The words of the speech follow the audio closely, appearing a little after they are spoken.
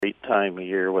time of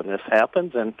year when this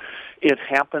happens, and it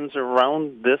happens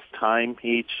around this time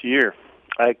each year.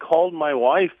 I called my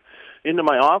wife into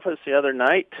my office the other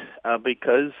night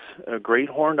because great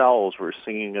horned owls were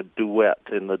singing a duet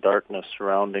in the darkness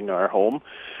surrounding our home,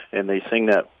 and they sing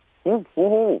that, "Woo,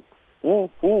 woo, woo,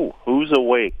 woo, who's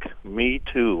awake? Me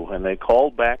too." And they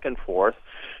called back and forth,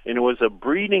 and it was a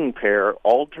breeding pair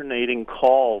alternating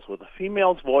calls with the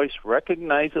female's voice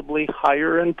recognizably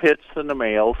higher in pitch than the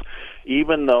male's,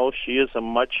 even though she is a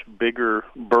much bigger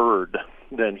bird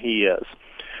than he is.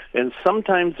 And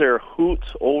sometimes their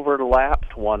hoots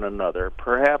overlapped one another.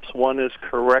 Perhaps one is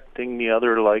correcting the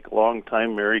other like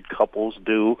longtime married couples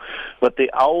do. But the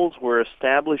owls were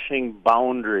establishing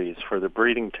boundaries for the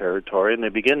breeding territory, and they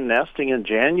begin nesting in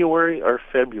January or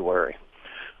February.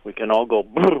 We can all go,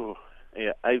 brr.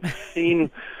 Yeah, I've seen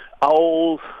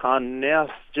owls on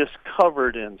nests just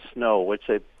covered in snow, which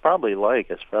they probably like.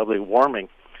 It's probably warming.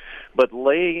 But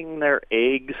laying their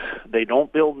eggs, they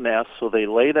don't build nests, so they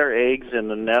lay their eggs in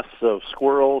the nests of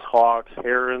squirrels, hawks,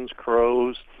 herons,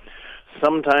 crows,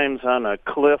 sometimes on a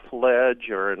cliff ledge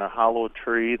or in a hollow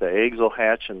tree. The eggs will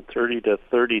hatch in 30 to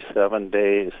 37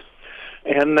 days.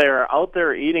 And they're out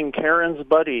there eating Karen's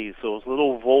buddies, those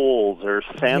little voles, or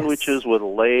sandwiches with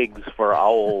legs for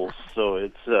owls. So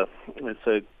it's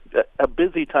a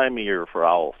busy time of year for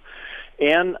owls.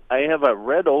 And I have a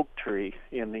red oak tree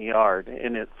in the yard,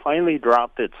 and it finally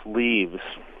dropped its leaves.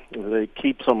 It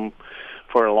keeps them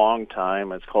for a long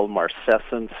time. It's called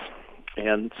marcescence.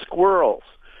 And squirrels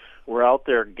were out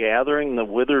there gathering the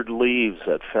withered leaves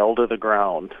that fell to the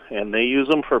ground, and they use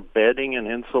them for bedding and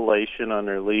insulation on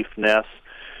their leaf nests.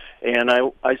 And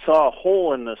I saw a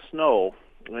hole in the snow,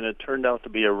 and it turned out to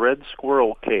be a red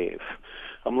squirrel cave.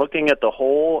 I'm looking at the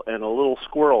hole, and a little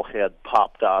squirrel head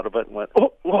popped out of it and went,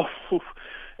 oh, oh, oof.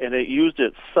 And it used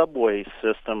its subway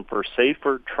system for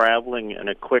safer traveling and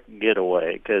a quick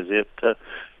getaway, because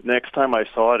next time I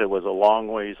saw it, it was a long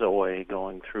ways away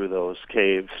going through those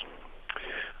caves.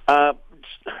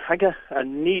 I got a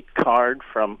neat card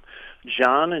from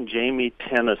John and Jamie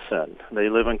Tennyson. They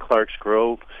live in Clark's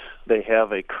Grove. They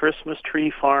have a Christmas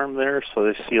tree farm there, so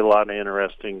they see a lot of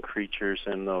interesting creatures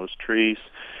in those trees.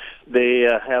 They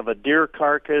have a deer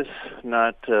carcass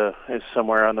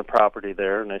somewhere on the property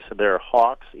there, and they said there are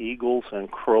hawks, eagles,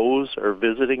 and crows are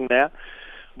visiting that.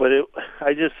 But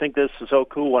I just think this is so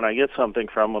cool when I get something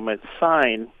from them. It's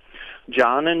signed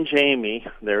John and Jamie,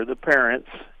 they're the parents,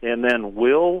 and then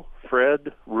Will,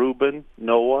 Fred, Reuben,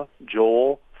 Noah,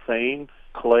 Joel, Thane,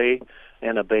 Clay,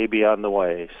 and a baby on the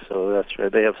way. So that's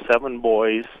right. They have 7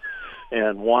 boys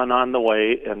and 1 on the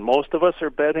way, and most of us are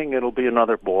betting it'll be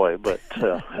another boy, but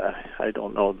I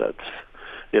don't know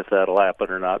if that'll happen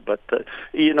or not. But,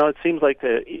 it seems like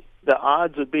the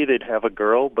odds would be they'd have a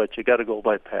girl, but you got to go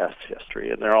by past history,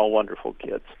 and they're all wonderful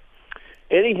kids.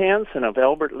 Eddie Hansen of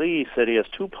Albert Lee said he has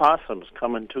 2 possums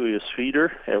coming to his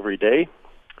feeder every day.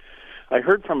 I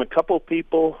heard from a couple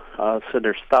people said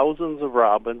there's thousands of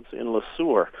robins in Le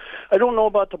Sueur. I don't know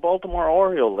about the Baltimore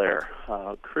Oriole there.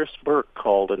 Chris Burke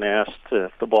called and asked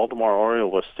if the Baltimore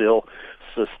Oriole was still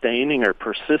sustaining or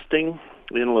persisting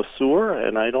in Le Sueur,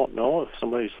 and I don't know. If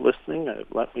somebody's listening,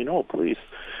 let me know, please.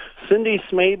 Cindy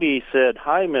Smaby said,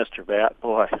 "Hi, Mr. Batt."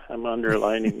 Boy, I'm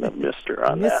underlining the Mr.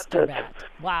 on that. Mr. Batt.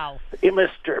 Wow. Hey,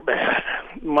 Mr. Batt.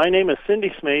 My name is Cindy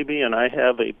Smaby, and I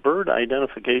have a bird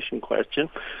identification question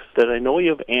that I know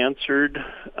you've answered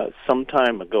some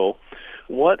time ago.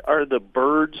 What are the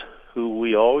birds who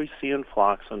we always see in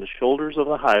flocks on the shoulders of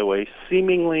the highway,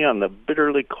 seemingly on the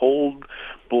bitterly cold,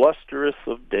 blusterous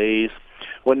of days?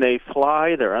 When they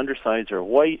fly, their undersides are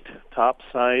white, top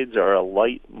sides are a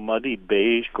light, muddy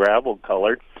beige, gravel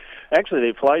colored. Actually,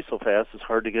 they fly so fast it's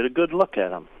hard to get a good look at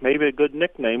them. Maybe a good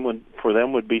nickname for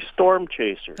them would be storm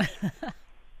chasers.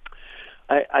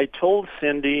 I told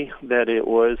Cindy that it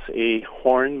was a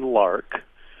horned lark,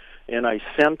 and I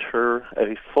sent her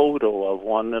a photo of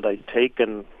one that I'd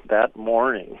taken that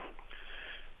morning.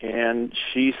 And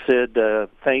she said,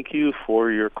 thank you for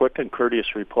your quick and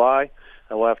courteous reply.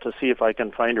 I will have to see if I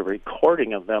can find a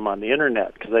recording of them on the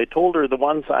Internet, because I told her the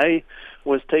ones I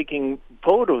was taking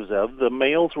photos of, the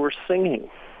males were singing.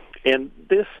 And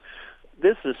this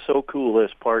is so cool,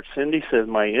 this part. Cindy said,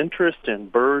 my interest in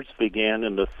birds began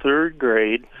in the 3rd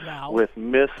grade with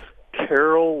Miss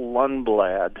Carol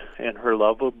Lundblad and her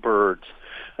love of birds.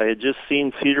 I had just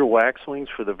seen cedar waxwings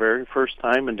for the very first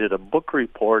time and did a book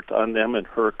report on them in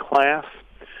her class.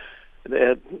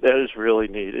 That is really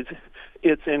neat.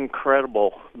 It's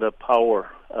incredible, the power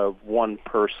of one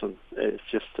person. It's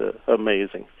just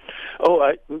amazing.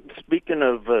 Speaking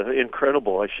of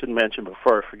incredible, I should mention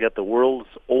before I forget, the world's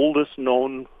oldest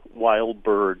known wild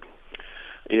bird.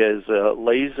 is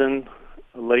Lazon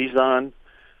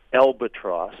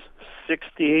albatross,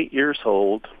 68 years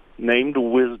old, named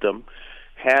Wisdom,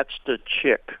 hatched a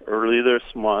chick early this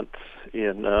month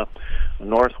in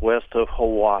northwest of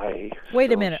Hawaii.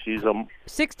 Wait a minute. She's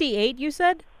 68, you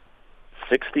said?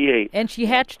 68. And she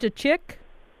hatched a chick?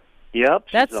 Yep.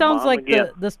 That sounds like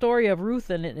the story of Ruth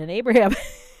and Abraham.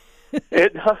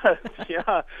 It does,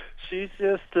 yeah. She's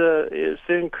just it's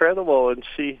incredible, and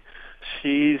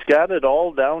she's got it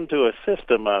all down to a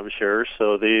system, I'm sure.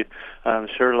 So I'm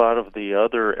sure a lot of the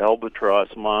other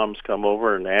albatross moms come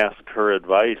over and ask her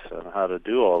advice on how to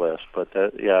do all this. But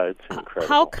it's incredible.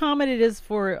 How common it is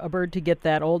for a bird to get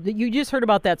that old? You just heard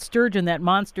about that sturgeon, that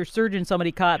monster sturgeon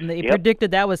somebody caught, and they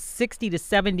predicted that was 60 to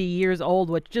 70 years old,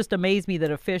 which just amazed me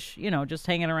that a fish, just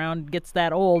hanging around gets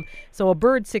that old. So a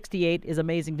bird 68 is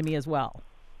amazing to me as well.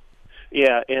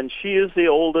 Yeah, and she is the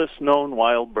oldest known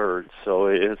wild bird, so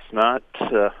it's not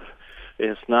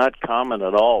common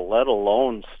at all, let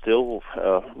alone still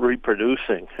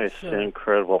reproducing. It's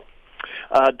incredible.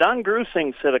 Don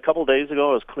Grusing said a couple days ago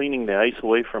I was cleaning the ice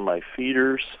away from my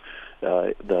feeders.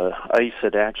 The ice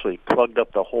had actually plugged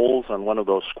up the holes on one of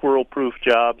those squirrel-proof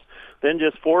jobs. Then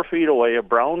just 4 feet away, a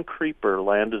brown creeper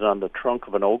landed on the trunk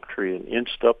of an oak tree and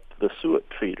inched up the suet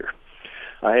feeder.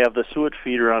 I have the suet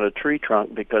feeder on a tree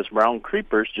trunk because brown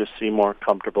creepers just seem more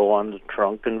comfortable on the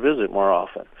trunk and visit more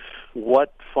often.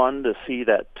 What fun to see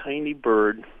that tiny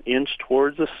bird inch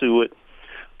towards the suet,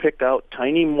 pick out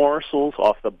tiny morsels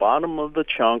off the bottom of the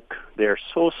chunk. They're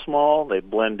so small, they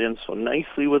blend in so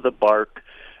nicely with the bark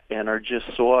and are just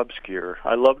so obscure.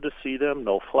 I love to see them,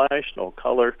 no flash, no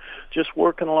color, just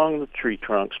working along the tree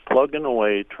trunks, plugging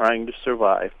away, trying to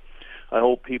survive. I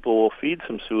hope people will feed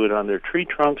some suet on their tree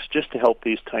trunks just to help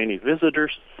these tiny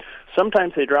visitors.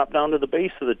 Sometimes they drop down to the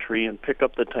base of the tree and pick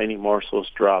up the tiny morsels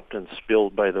dropped and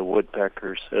spilled by the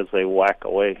woodpeckers as they whack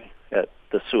away at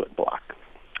the suet block.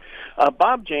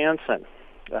 Bob Jansen.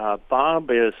 Bob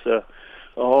is,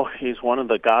 he's one of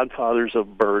the godfathers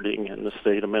of birding in the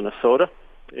state of Minnesota,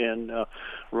 and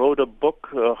wrote a book,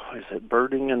 is it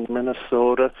Birding in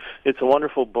Minnesota? It's a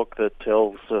wonderful book that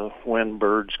tells when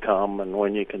birds come and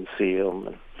when you can see them.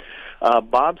 And,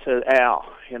 Bob said, Al,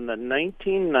 in the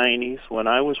 1990s, when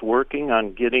I was working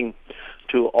on getting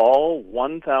to all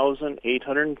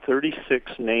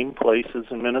 1,836 named places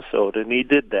in Minnesota, and he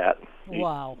did that.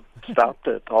 Wow. He stopped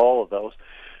at all of those.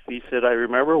 He said, I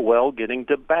remember well getting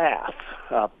to Bath.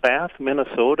 Bath,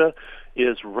 Minnesota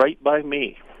is right by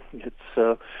me.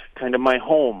 It's kind of my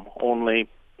home, only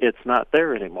it's not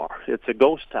there anymore. It's a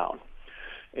ghost town.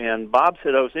 And Bob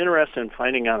said, I was interested in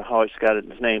finding out how he's got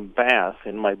his name Bath.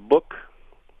 In my book,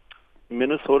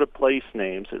 Minnesota Place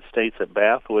Names, it states that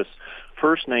Bath was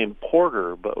first named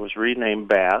Porter, but was renamed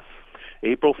Bath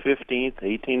April 15th,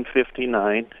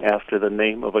 1859, after the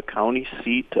name of a county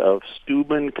seat of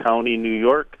Steuben County, New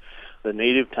York, the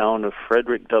native town of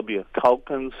Frederick W.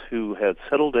 Calkins, who had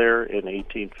settled there in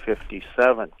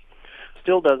 1857.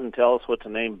 Still doesn't tell us what the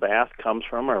name Bath comes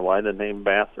from or why the name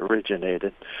Bath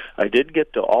originated. I did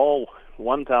get to all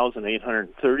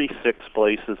 1,836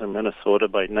 places in Minnesota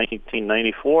by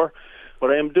 1994, but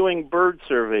I am doing bird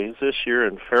surveys this year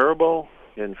in Faribault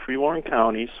and Freeborn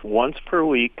counties once per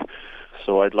week,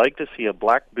 so I'd like to see a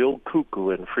black-billed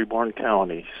cuckoo in Freeborn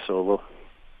County. So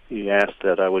he asked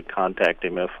that I would contact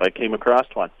him if I came across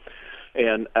one.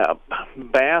 And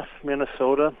Bath,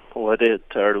 Minnesota,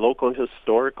 our local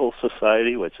historical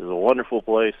society, which is a wonderful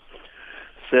place,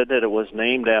 said that it was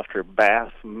named after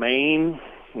Bath, Maine,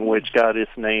 which got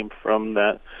its name from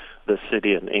the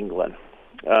city in England.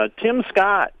 Tim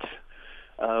Scott,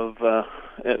 of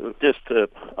just a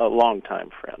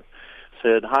longtime friend,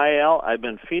 said, Hi, Al. I've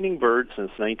been feeding birds since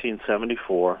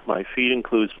 1974. My feed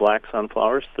includes black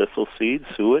sunflowers, thistle seeds,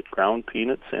 suet, ground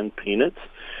peanuts, and peanuts.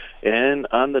 And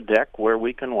on the deck where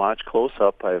we can watch close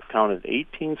up, I have counted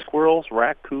 18 squirrels,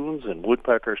 raccoons, and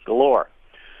woodpeckers galore.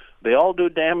 They all do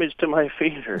damage to my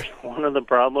feeders. One of the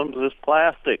problems is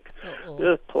plastic.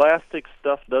 The plastic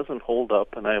stuff doesn't hold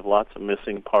up, and I have lots of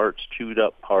missing parts, chewed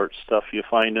up parts, stuff you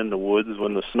find in the woods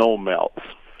when the snow melts.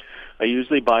 I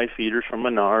usually buy feeders from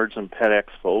Menards and Pet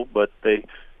Expo, but they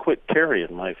quit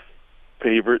carrying my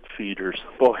favorite feeders.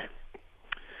 Boy,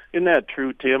 isn't that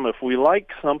true, Tim? If we like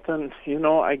something,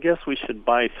 I guess we should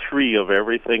buy 3 of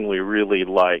everything we really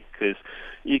like, because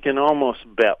you can almost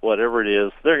bet whatever it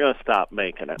is, they're going to stop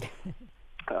making it.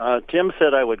 Tim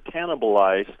said I would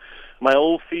cannibalize my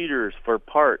old feeders for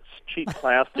parts. Cheap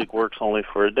plastic works only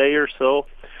for a day or so.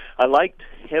 I liked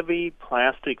heavy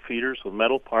plastic feeders with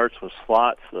metal parts with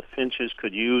slots the finches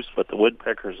could use, but the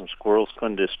woodpeckers and squirrels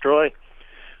couldn't destroy.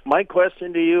 My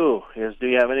question to you is, do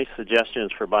you have any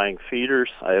suggestions for buying feeders?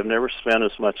 I have never spent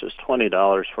as much as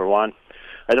 $20 for one.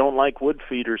 I don't like wood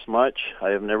feeders much. I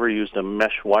have never used a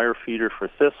mesh wire feeder for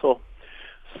thistle.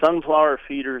 Sunflower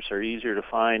feeders are easier to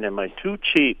find. Am I too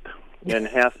cheap and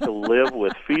have to live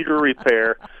with feeder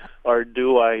repair, or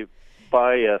do I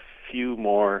buy a few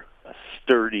more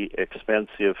sturdy,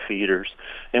 expensive feeders?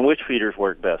 And which feeders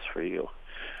work best for you?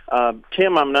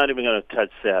 Tim, I'm not even going to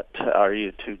touch that. Are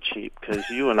you too cheap? Because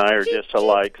you and I are just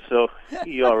alike, so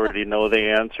you already know the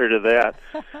answer to that.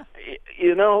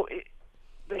 You know,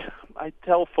 I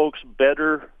tell folks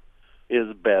better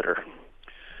is better.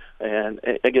 And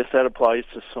I guess that applies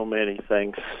to so many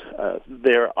things.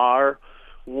 There are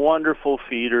wonderful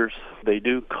feeders. They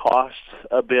do cost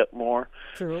a bit more.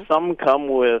 True. Some come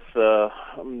with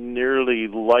nearly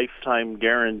lifetime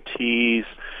guarantees.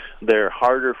 They're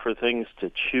harder for things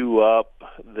to chew up.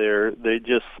 They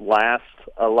just last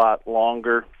a lot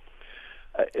longer.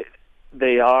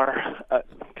 They are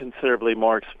considerably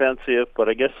more expensive, but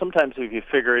I guess sometimes if you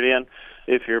figure it in,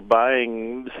 if you're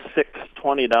buying six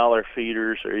 $20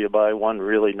 feeders or you buy one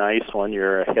really nice one,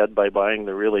 you're ahead by buying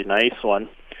the really nice one.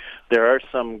 There are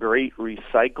some great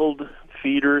recycled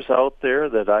feeders out there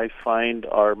that I find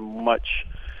are much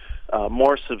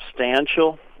more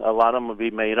substantial. A lot of them will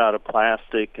be made out of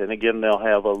plastic, and again, they'll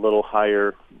have a little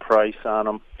higher price on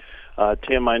them.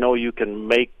 Tim, I know you can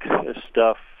make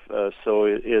stuff, so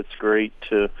it's great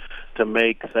to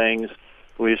make things.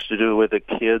 We used to do it with the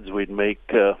kids. We'd make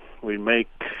things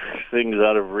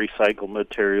out of recycled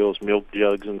materials, milk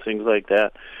jugs and things like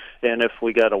that. And if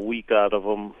we got a week out of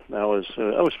them, that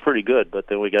was pretty good. But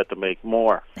then we got to make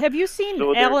more. Have you seen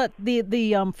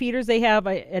the feeders they have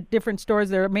at different stores?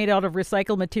 They're made out of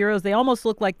recycled materials. They almost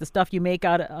look like the stuff you make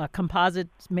out of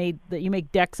composites made that you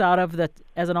make decks out of. That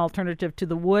as an alternative to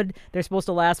the wood, they're supposed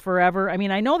to last forever. I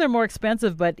mean, I know they're more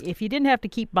expensive, but if you didn't have to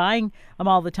keep buying them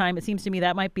all the time, it seems to me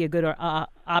that might be a good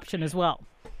option as well.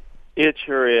 It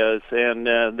sure is, and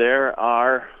there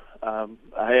are.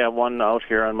 I have one out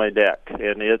here on my deck,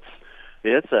 and it's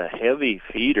a heavy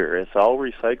feeder. It's all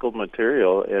recycled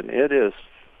material, and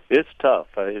it's tough.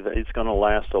 It's going to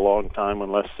last a long time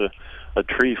unless a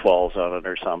tree falls on it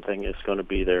or something. It's going to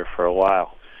be there for a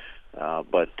while.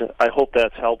 But I hope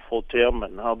that's helpful, Tim,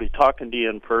 and I'll be talking to you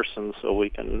in person so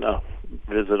we can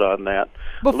visit on that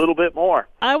a little bit more.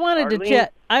 I wanted to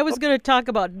chat. I was going to talk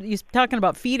about, you talking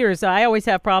about feeders. I always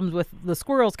have problems with the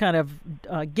squirrels kind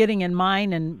of getting in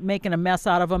mine and making a mess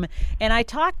out of them. And I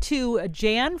talked to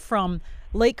Jan from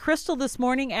Lake Crystal this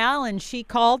morning, Al, and she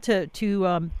called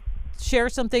to share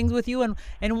some things with you,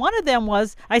 and one of them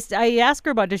was I asked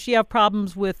her about, does she have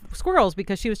problems with squirrels,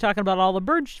 because she was talking about all the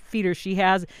bird feeders she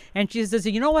has, and she says,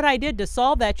 you know what I did to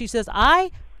solve that? She says,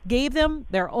 I gave them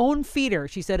their own feeder.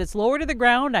 She said, it's lower to the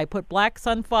ground. I put black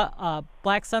oil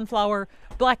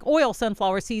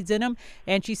sunflower seeds in them,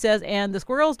 and she says, and the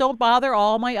squirrels don't bother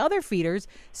all my other feeders.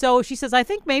 So she says, I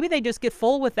think maybe they just get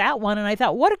full with that one. And I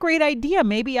thought, what a great idea.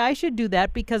 Maybe I should do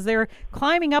that, because they're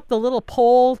climbing up the little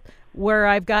pole where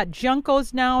I've got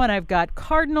juncos now, and I've got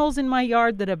cardinals in my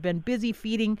yard that have been busy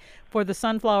feeding for the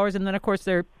sunflowers, and then of course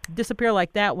they disappear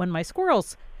like that when my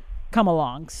squirrels come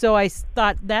along. So I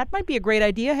thought that might be a great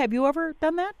idea. Have you ever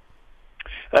done that?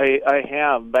 I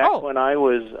have. Back when I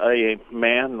was a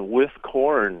man with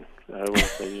corn, I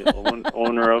was the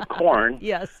owner of corn.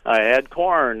 Yes. I had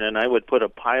corn, and I would put a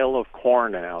pile of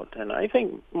corn out. And I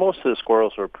think most of the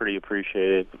squirrels were pretty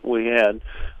appreciative.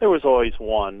 There was always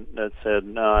one that said,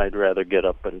 no, I'd rather get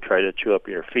up and try to chew up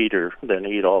your feeder than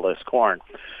eat all this corn.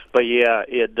 But yeah,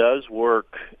 it does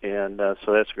work, and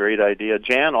so that's a great idea.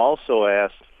 Jan also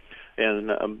asked,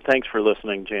 and thanks for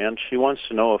listening, Jan. She wants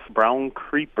to know if brown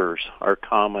creepers are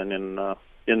common in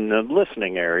the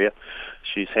listening area.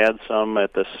 She's had some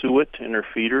at the suet in her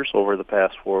feeders over the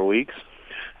past 4 weeks,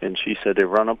 and she said they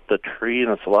run up the tree,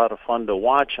 and it's a lot of fun to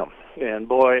watch them. And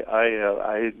boy,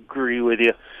 I agree with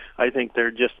you. I think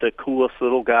they're just the coolest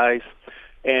little guys.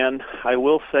 And I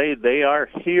will say they are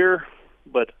here,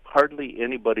 but hardly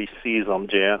anybody sees them,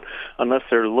 Jan, unless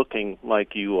they're looking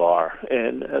like you are.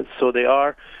 And so they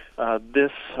are. I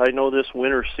know this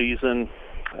winter season,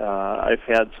 I've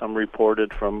had some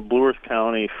reported from Blue Earth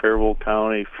County, Faribault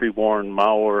County, Freeborn,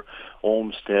 Mower,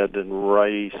 Olmsted, and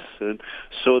Rice. And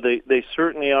so they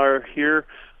certainly are here,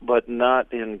 but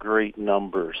not in great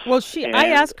numbers. Well, I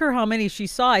asked her how many she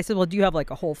saw. I said, well, do you have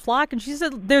like a whole flock? And she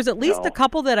said, there's at least a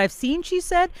couple that I've seen, she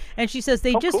said. And she says,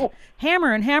 they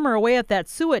hammer and hammer away at that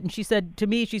suet. And she said to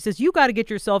me, she says, you got to get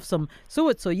yourself some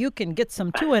suet so you can get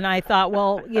some too. And I thought,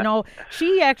 well,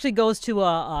 she actually goes to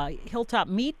a hilltop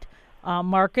meat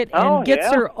market Oh, and gets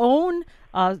yeah. her own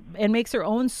and makes her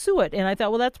own suet. And I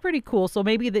thought, well, that's pretty cool. So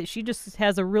maybe that she just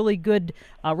has a really good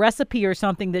recipe or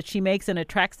something that she makes and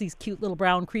attracts these cute little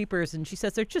brown creepers. And she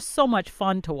says they're just so much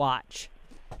fun to watch.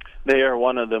 They are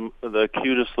one of the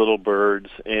cutest little birds,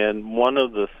 and one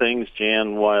of the things,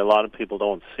 Jan, why a lot of people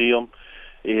don't see them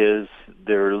is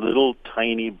they're little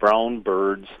tiny brown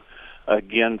birds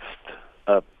against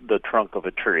the trunk of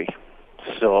a tree.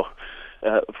 So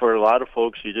for a lot of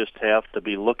folks, you just have to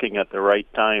be looking at the right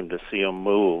time to see them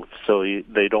move. So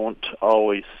they don't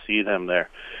always see them there.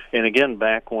 And again,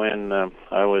 back when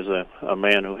I was a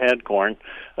man who had corn,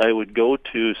 I would go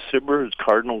to Sibber's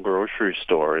Cardinal Grocery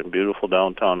Store in beautiful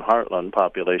downtown Heartland,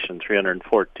 population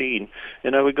 314,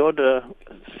 and I would go to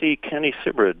see Kenny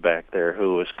Sibber back there,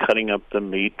 who was cutting up the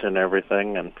meat and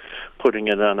everything and putting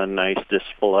it on a nice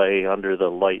display under the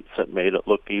lights that made it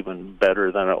look even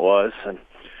better than it was. And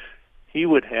he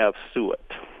would have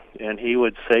suet, and he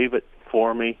would save it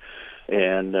for me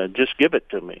and just give it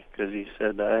to me because he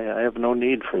said, I have no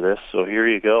need for this, so here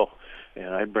you go.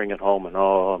 And I'd bring it home, and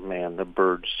oh, man, the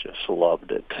birds just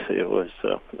loved it. It was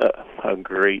a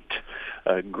great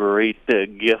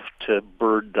gift to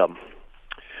birddom.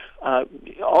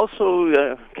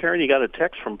 Also, Karen, you got a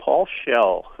text from Paul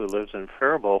Shell, who lives in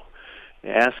Faribault,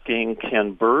 asking,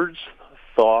 can birds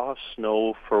thaw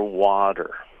snow for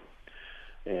water?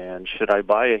 And should I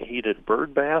buy a heated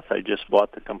bird bath? I just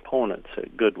bought the components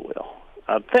at Goodwill.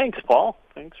 Thanks, Paul.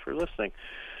 Thanks for listening.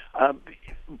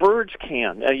 Birds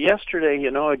can. Yesterday,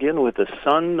 again, with the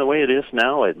sun the way it is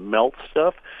now, it melts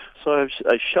stuff. So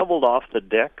I shoveled off the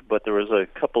deck, but there was a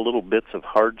couple little bits of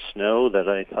hard snow that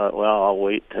I thought, well, I'll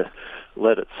wait to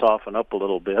let it soften up a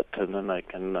little bit, and then I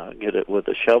can get it with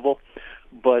a shovel.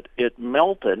 But it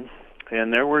melted,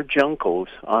 and there were juncos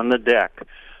on the deck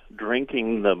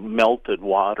drinking the melted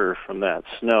water from that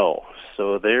snow.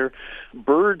 So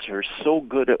birds are so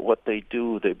good at what they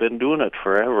do. They've been doing it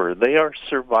forever. They are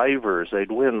survivors.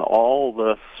 They'd win all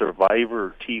the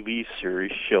Survivor TV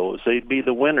series shows. They'd be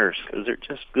the winners because they're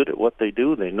just good at what they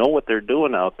do. They know what they're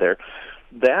doing out there.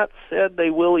 That said, they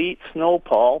will eat snow,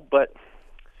 Paul, but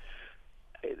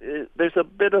there's a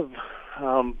bit of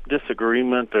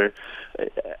disagreement. Or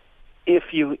if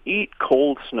you eat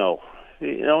cold snow,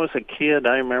 as a kid,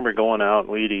 I remember going out and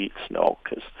we'd eat snow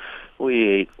because we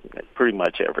ate pretty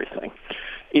much everything.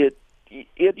 It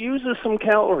uses some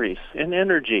calories and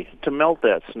energy to melt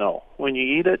that snow. When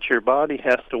you eat it, your body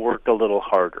has to work a little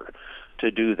harder to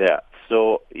do that.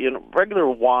 So, regular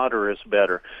water is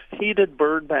better. Heated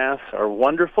bird baths are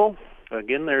wonderful.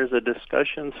 Again, there's a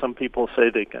discussion. Some people say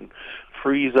they can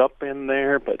freeze up in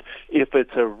there, but if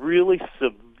it's a really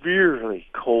severely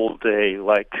cold day,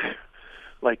 like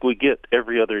we get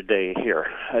every other day here,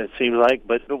 it seems like,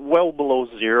 but well below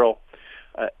zero,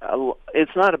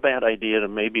 it's not a bad idea to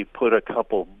maybe put a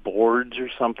couple boards or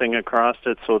something across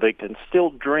it so they can still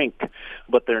drink,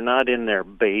 but they're not in there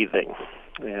bathing.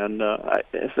 And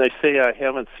as I say, I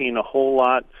haven't seen a whole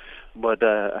lot, but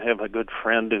I have a good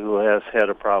friend who has had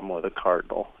a problem with a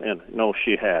cardinal, and no,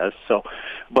 she has. So,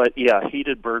 but yeah,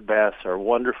 heated bird baths are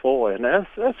wonderful, and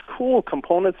that's cool.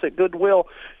 Components at Goodwill.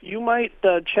 You might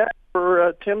check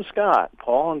for Tim Scott,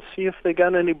 Paul, and see if they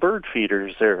got any bird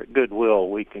feeders there at Goodwill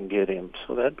we can get him.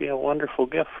 So that'd be a wonderful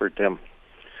gift for Tim.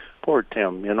 Poor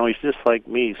Tim, he's just like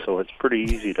me, so it's pretty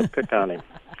easy to pick on him.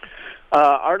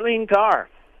 Arlene Carr,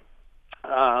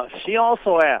 she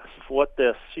also asked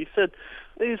she said,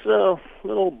 these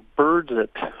little birds that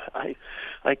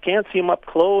I can't see them up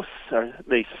close.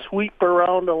 They sweep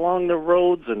around along the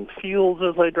roads and fields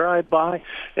as I drive by.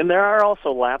 And there are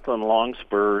also Lapland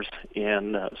longspurs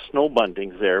and snow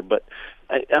buntings there. But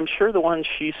I'm sure the one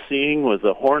she's seeing was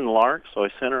a horned lark, so I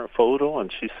sent her a photo,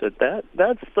 and she said,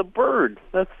 that's the bird.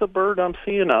 That's the bird I'm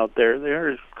seeing out there.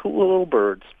 They're cool little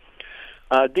birds.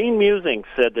 Dean Musing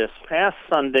said this past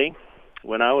Sunday,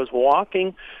 when I was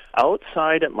walking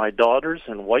outside at my daughter's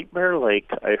in White Bear Lake,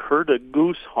 I heard a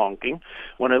goose honking.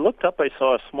 When I looked up, I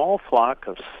saw a small flock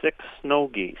of 6 snow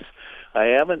geese. I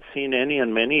haven't seen any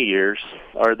in many years.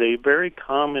 Are they very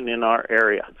common in our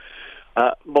area?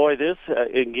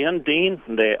 Again, Dean,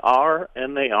 they are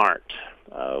and they aren't.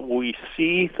 We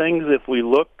see things if we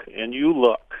look, and you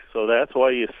look, so that's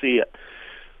why you see it.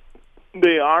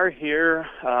 They are here.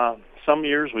 Some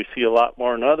years we see a lot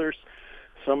more than others.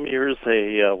 Some years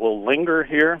they will linger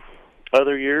here.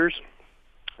 Other years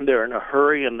they're in a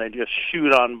hurry and they just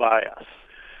shoot on by us.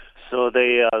 So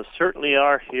they certainly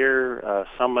are here.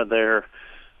 Some of their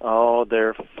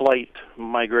flight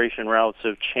migration routes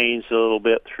have changed a little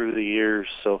bit through the years.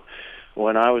 So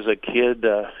when I was a kid,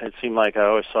 it seemed like I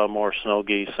always saw more snow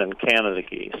geese than Canada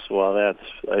geese. Well,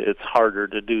 it's harder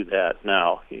to do that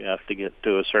now. You have to get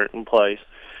to a certain place,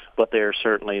 but they're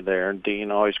certainly there. And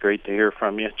Dean, always great to hear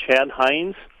from you. Chad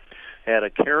Hines had a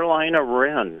Carolina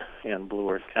wren in Blue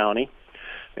Earth County,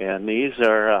 and these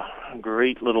are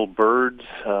great little birds.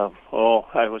 I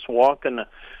was walking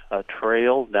a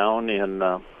trail down in.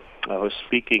 I was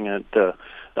speaking at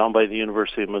down by the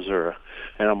University of Missouri,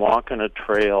 and I'm walking a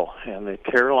trail, and the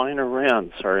Carolina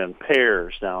wrens are in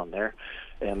pairs down there,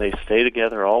 and they stay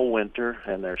together all winter,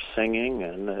 and they're singing,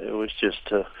 and it was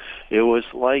just it was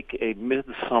like a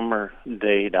midsummer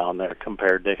day down there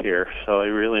compared to here. So I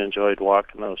really enjoyed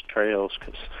walking those trails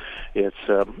because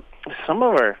it's some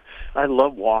of our. I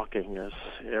love walking, as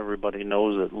everybody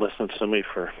knows that listens to me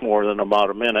for more than about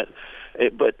a minute,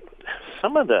 but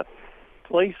some of the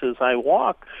places I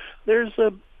walk, there's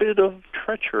a bit of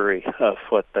treachery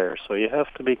afoot there, so you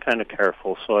have to be kind of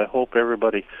careful. So I hope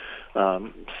everybody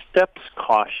steps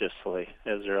cautiously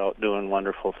as they're out doing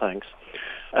wonderful things.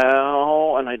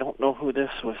 And I don't know who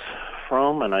this was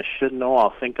from, and I should know.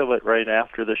 I'll think of it right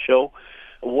after the show.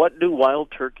 What do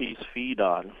wild turkeys feed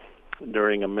on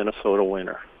during a Minnesota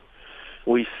winter?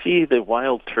 We see the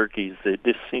wild turkeys.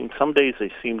 Some days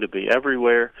they seem to be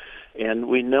everywhere, and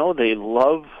we know they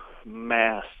love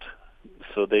mast,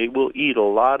 so they will eat a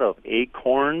lot of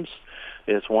acorns.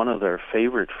 It's one of their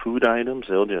favorite food items.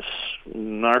 They'll just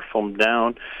snarf them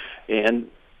down, and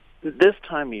this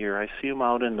time of year I see them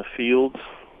out in the fields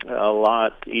a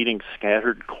lot, eating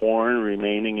scattered corn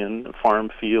remaining in the farm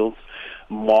fields,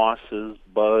 mosses,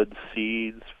 buds,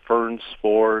 seeds, fern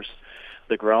spores,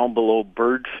 the ground below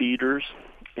bird feeders.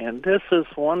 And this is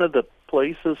one of the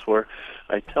places where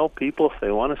I tell people if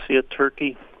they want to see a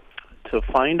turkey, to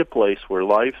find a place where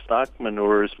livestock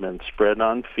manure has been spread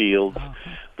on fields.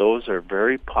 Those are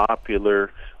very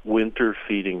popular winter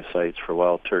feeding sites for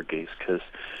wild turkeys because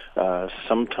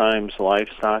sometimes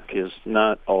livestock is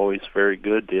not always very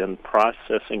good in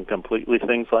processing completely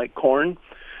things like corn.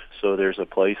 So there's a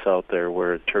place out there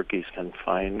where turkeys can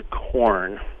find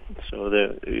corn. So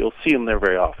you'll see them there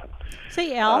very often.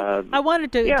 Say, Al, I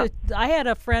wanted to, I had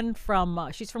a friend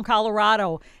she's from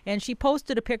Colorado, and she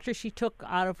posted a picture she took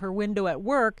out of her window at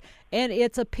work, and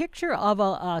it's a picture of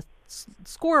a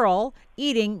squirrel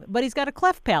eating, but he's got a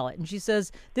cleft palate. And she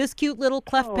says, this cute little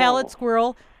cleft palate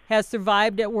squirrel has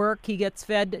survived at work. He gets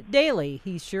fed daily.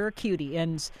 He's sure a cutie.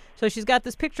 And so she's got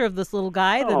this picture of this little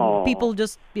guy that people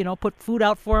just, put food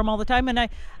out for him all the time. And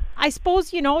I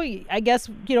suppose, I guess,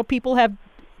 people have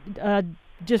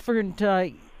different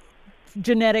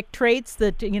genetic traits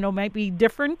that, might be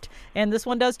different. And this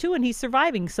one does too, and he's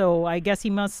surviving. So I guess he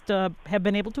must have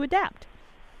been able to adapt.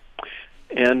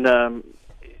 And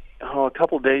a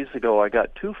couple days ago, I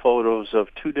got 2 photos of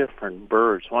 2 different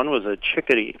birds. One was a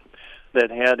chickadee that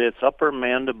had its upper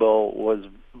mandible was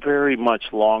very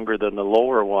much longer than the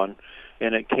lower one,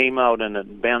 and it came out and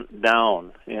it bent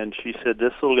down. And she said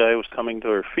this little guy was coming to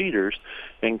her feeders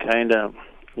and kind of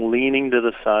leaning to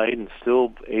the side and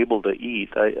still able to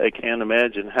eat. I can't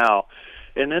imagine how.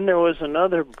 And then there was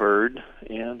another bird,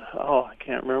 and I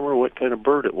can't remember what kind of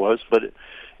bird it was, but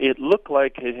it looked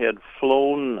like it had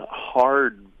flown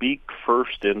hard beak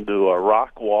first into a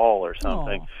rock wall or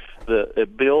something. The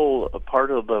bill, a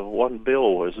part of the one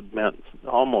bill was bent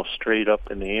almost straight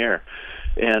up in the air.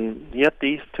 And yet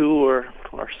these 2 are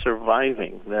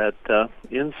surviving. That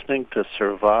instinct to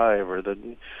survive, or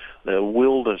the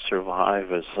will to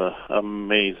survive, is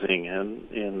amazing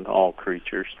in all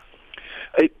creatures.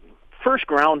 First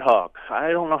groundhog.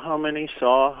 I don't know how many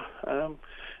saw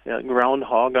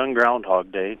groundhog on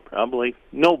Groundhog Day. Probably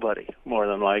nobody, more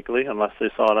than likely, unless they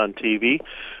saw it on TV.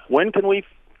 When can we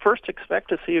first expect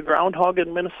to see a groundhog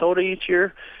in Minnesota each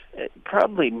year?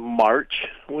 Probably March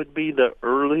would be the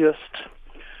earliest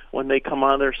when they come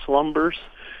out of their slumbers.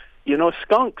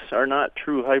 Skunks are not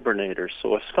true hibernators,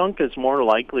 so a skunk is more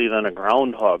likely than a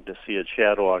groundhog to see a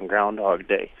shadow on Groundhog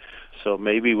Day. So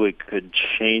maybe we could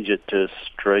change it to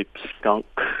striped skunk.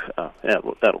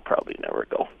 That'll probably never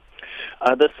go.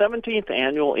 The 17th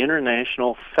Annual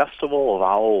International Festival of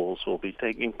Owls will be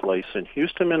taking place in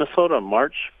Houston, Minnesota,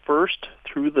 March 1st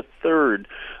through the 3rd.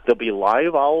 There'll be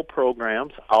live owl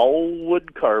programs, owl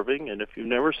wood carving, and if you've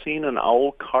never seen an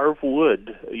owl carve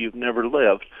wood, you've never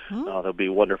lived. There'll be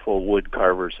wonderful wood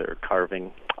carvers that are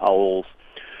carving owls.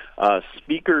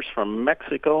 Speakers from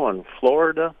Mexico and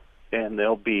Florida, and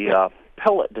there'll be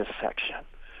pellet dissection.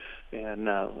 And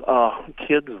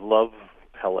kids love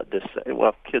pellet dissection.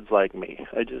 Well, kids like me.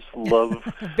 I just love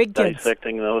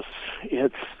dissecting those.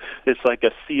 It's like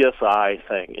a CSI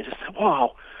thing. You just,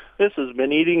 wow, this has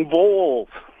been eating voles.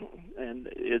 and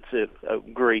it's a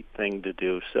great thing to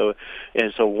do. So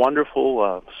it's a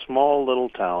wonderful, small little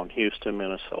town, Houston,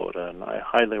 Minnesota, and I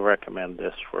highly recommend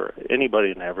this for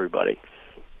anybody and everybody.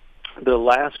 The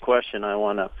last question I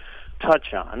want to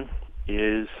touch on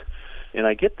is, and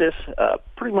I get this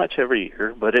pretty much every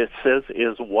year, but it says,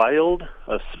 is wild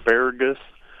asparagus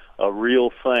a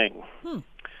real thing?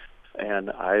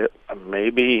 And I've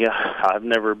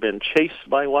never been chased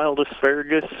by wild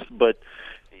asparagus, but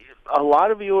a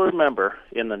lot of you remember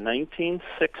in the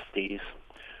 1960s,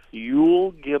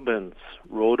 Yule Gibbons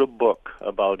wrote a book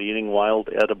about eating wild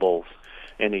edibles,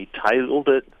 and he titled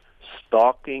it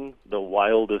Stalking the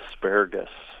Wild Asparagus,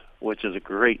 which is a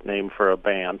great name for a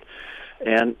band.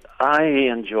 And I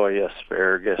enjoy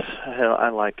asparagus. I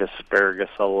like asparagus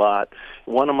a lot.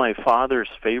 One of my father's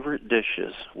favorite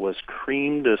dishes was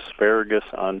creamed asparagus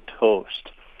on toast.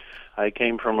 I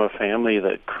came from a family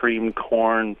that creamed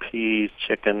corn, peas,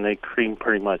 chicken. They creamed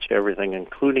pretty much everything,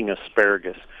 including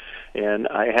asparagus. And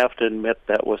I have to admit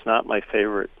that was not my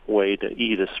favorite way to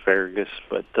eat asparagus,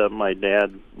 but my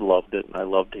dad loved it, and I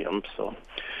loved him. So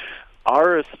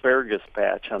our asparagus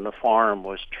patch on the farm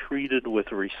was treated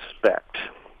with respect.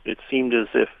 It seemed as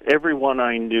if everyone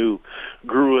I knew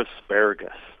grew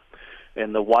asparagus.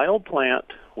 And the wild plant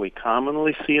we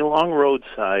commonly see along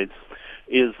roadsides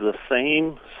is the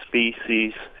same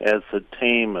species as the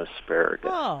tame asparagus.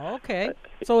 Oh, okay.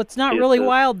 So it's not really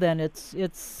wild then. It's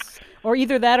or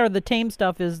either that or the tame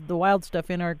stuff is the wild stuff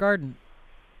in our garden.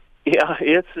 Yeah,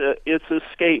 it's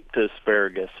escaped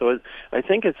asparagus. So I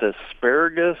think it's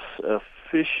Asparagus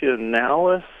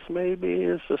officinalis, maybe,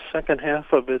 is the second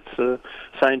half of its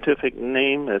scientific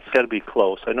name. It's got to be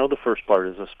close. I know the first part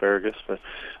is asparagus, but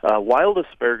wild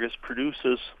asparagus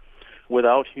produces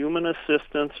without human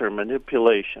assistance or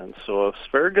manipulation. So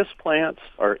asparagus plants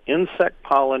are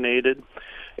insect-pollinated,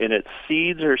 and its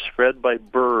seeds are spread by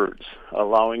birds,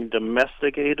 allowing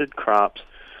domesticated crops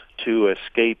to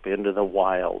escape into the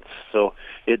wilds. So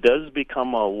it does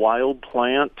become a wild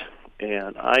plant,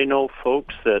 and I know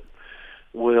folks that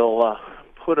will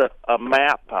put a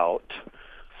map out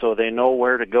so they know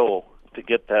where to go to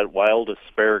get that wild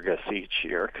asparagus each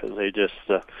year, because they just,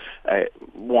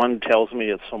 one tells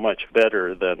me it's so much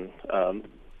better than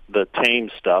the tame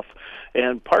stuff.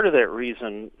 And part of that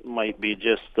reason might be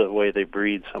just the way they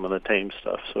breed some of the tame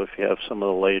stuff. So if you have some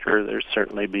of the later, there's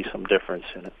certainly be some difference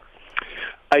in it.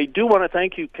 I do want to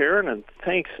thank you, Karen, and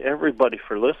thanks everybody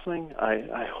for listening.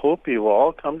 I hope you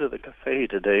all come to the cafe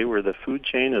today where the food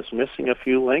chain is missing a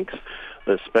few links.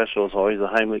 The special is always the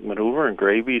Heimlich maneuver, and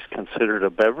gravy is considered a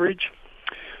beverage.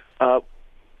 I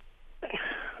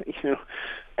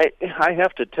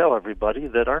have to tell everybody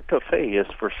that our cafe is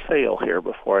for sale here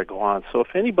before I go on. So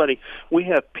if anybody, we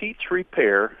have Pete's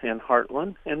Repair in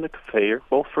Heartland and the cafe are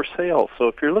both for sale. So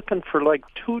if you're looking for like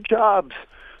 2 jobs,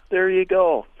 there you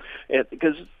go.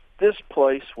 Because this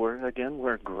place where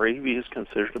gravy is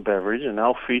considered a beverage and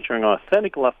now featuring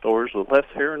authentic leftovers with less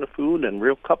hair in the food and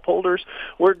real cup holders,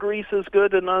 where grease is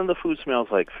good and none of the food smells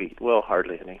like feet. Well,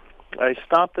 hardly any. I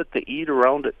stopped at the Eat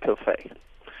Around It cafe.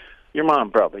 Your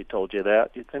mom probably told you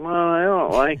that. You'd say, "Well, I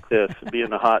don't like this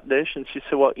being a hot dish." And she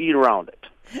said, "Well, eat around it."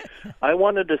 I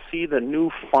wanted to see the new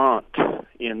font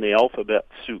in the alphabet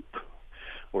soup.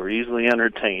 We're easily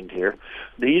entertained here.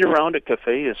 The Eat Around It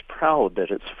cafe is proud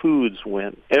that its foods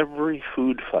win every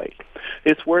food fight.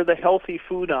 It's where the healthy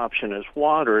food option is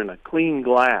water in a clean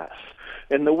glass.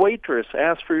 And the waitress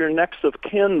asks for your next of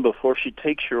kin before she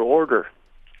takes your order.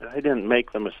 I didn't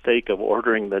make the mistake of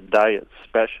ordering the diet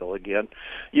special again.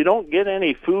 You don't get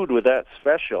any food with that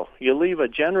special. You leave a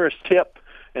generous tip,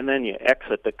 and then you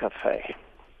exit the cafe.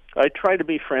 I try to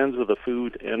be friends with the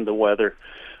food and the weather,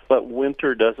 but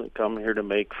winter doesn't come here to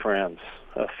make friends.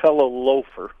 A fellow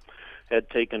loafer had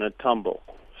taken a tumble.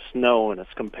 Snow and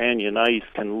its companion ice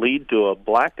can lead to a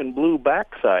black and blue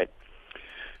backside.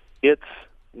 It's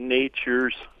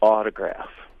nature's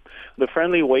autograph. The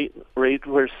friendly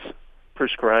waitress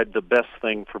prescribed the best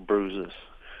thing for bruises: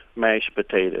 mashed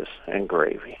potatoes and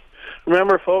gravy.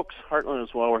 Remember, folks, Heartland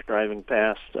is well worth driving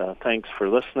past. Thanks for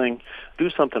listening. Do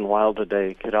something wild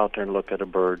today. Get out there and look at a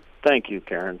bird. Thank you,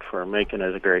 Karen, for making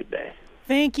it a great day.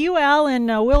 Thank you, Al, and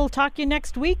we'll talk to you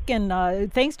next week. And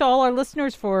thanks to all our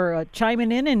listeners for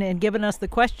chiming in and giving us the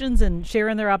questions and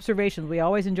sharing their observations. We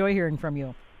always enjoy hearing from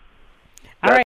you.